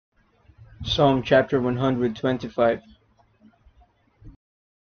Psalm chapter 125.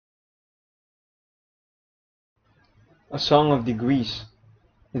 A song of degrees.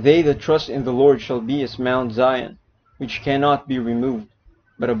 They that trust in the Lord shall be as Mount Zion, which cannot be removed,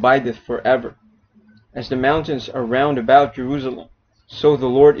 but abideth for ever. As the mountains are round about Jerusalem, so the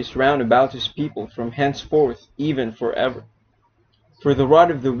Lord is round about his people from henceforth even for ever. For the rod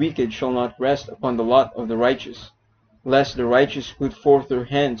of the wicked shall not rest upon the lot of the righteous, lest the righteous put forth their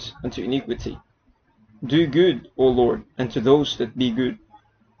hands unto iniquity. Do good, O Lord, unto those that be good,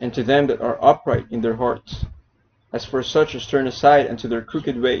 and to them that are upright in their hearts. As for such as turn aside unto their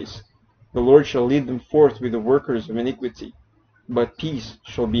crooked ways, the Lord shall lead them forth with the workers of iniquity, but peace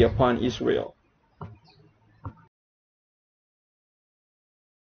shall be upon Israel.